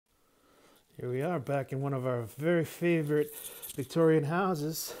Here we are back in one of our very favorite Victorian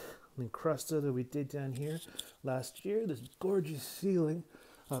houses, the encrusta that we did down here last year. This gorgeous ceiling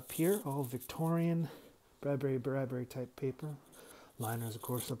up here, all Victorian Bradbury Bradbury type paper. Liners, of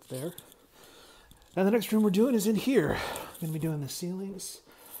course, up there. And the next room we're doing is in here. We're going to be doing the ceilings.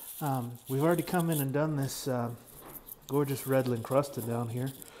 We've already come in and done this gorgeous red encrusta down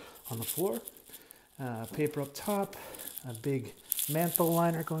here on the floor. Paper up top, a big mantle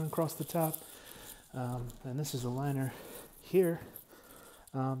liner going across the top. And this is the liner here.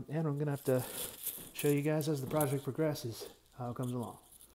 And I'm going to have to show you guys as the project progresses how it comes along.